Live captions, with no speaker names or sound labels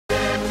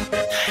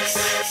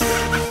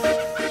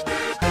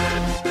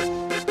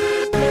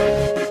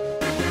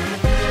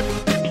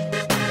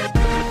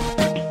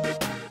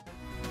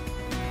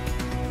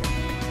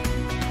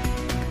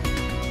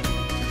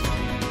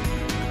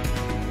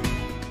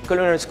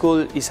Culinary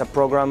School is a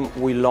program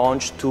we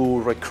launched to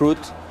recruit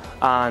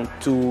and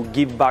to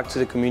give back to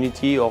the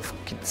community of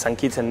St.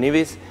 Kitts and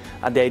Nevis.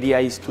 The idea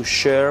is to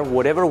share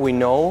whatever we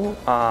know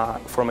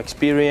from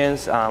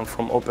experience,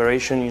 from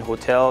operation in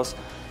hotels,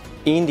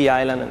 in the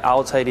island and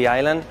outside the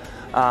island.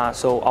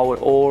 So our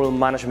whole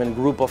management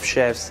group of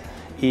chefs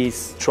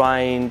is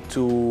trying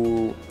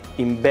to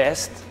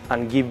invest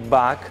and give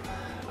back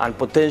and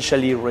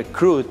potentially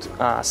recruit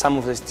some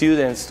of the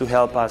students to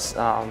help us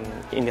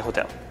in the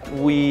hotel.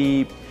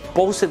 We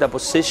posted a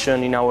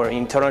position in our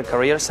internal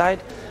career site,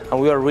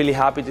 and we are really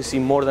happy to see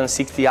more than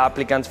 60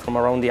 applicants from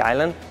around the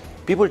island.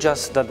 People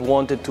just that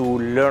wanted to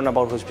learn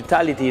about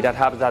hospitality, that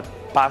have that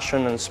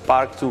passion and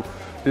spark to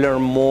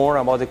learn more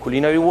about the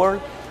culinary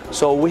world.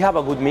 So we have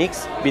a good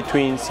mix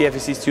between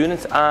CFEC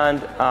students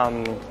and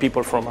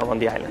people from around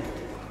the island.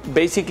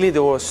 Basically,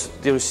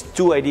 there's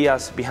two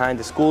ideas behind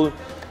the school.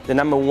 The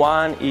number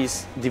one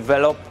is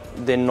develop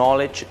the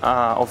knowledge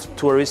of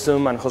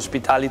tourism and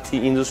hospitality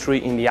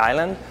industry in the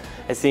island.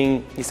 I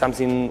think it's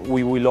something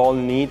we will all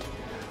need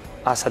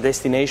as a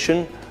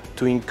destination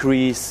to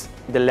increase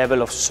the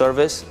level of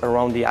service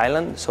around the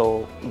island.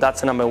 So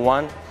that's number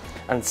one.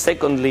 And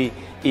secondly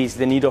is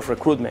the need of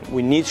recruitment.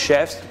 We need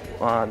chefs.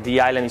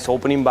 The island is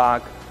opening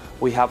back.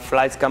 We have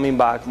flights coming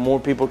back, more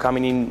people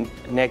coming in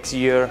next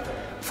year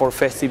for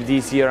festive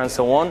this year and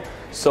so on.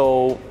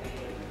 So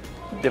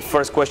the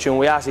first question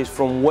we ask is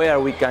from where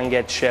we can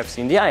get chefs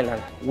in the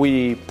island.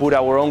 We put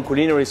our own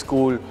culinary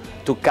school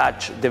to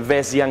catch the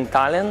best young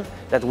talent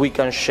that we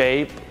can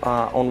shape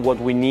on what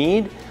we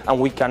need, and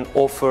we can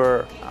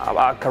offer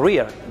a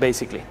career,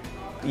 basically.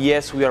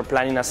 Yes, we are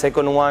planning a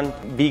second one,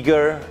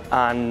 bigger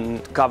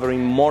and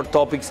covering more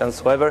topics and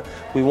so ever.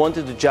 We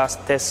wanted to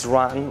just test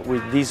run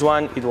with this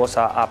one. It was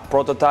a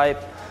prototype.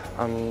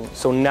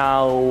 So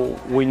now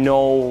we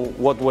know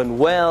what went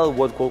well,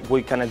 what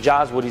we can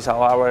adjust, what is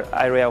our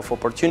area of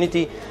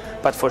opportunity.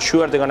 But for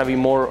sure there are going to be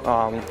more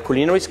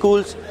culinary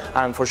schools,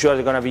 and for sure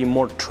there are going to be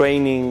more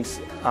trainings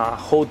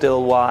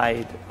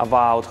hotel-wide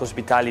about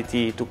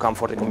hospitality to come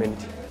for the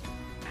community.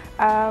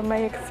 My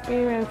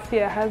experience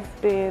here has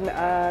been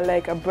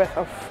like a breath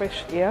of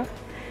fresh air,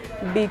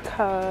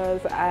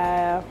 because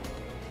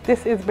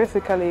this is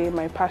basically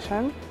my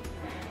passion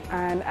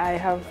and I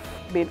have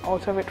been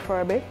out of it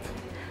for a bit.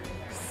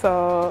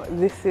 So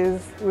this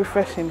is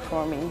refreshing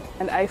for me.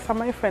 And I saw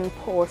my friend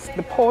post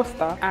the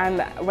poster,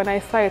 and when I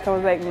saw it I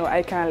was like, no,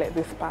 I can't let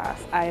this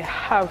pass. I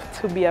have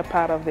to be a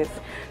part of this.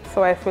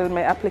 So I filled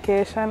my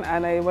application,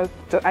 and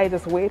I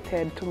just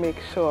waited to make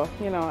sure,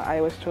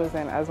 I was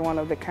chosen as one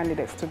of the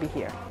candidates to be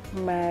here.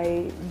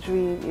 My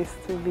dream is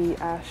to be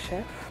a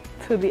chef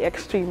to the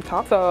extreme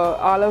top. So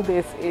all of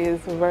this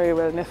is very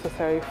well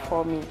necessary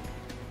for me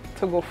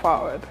to go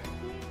forward.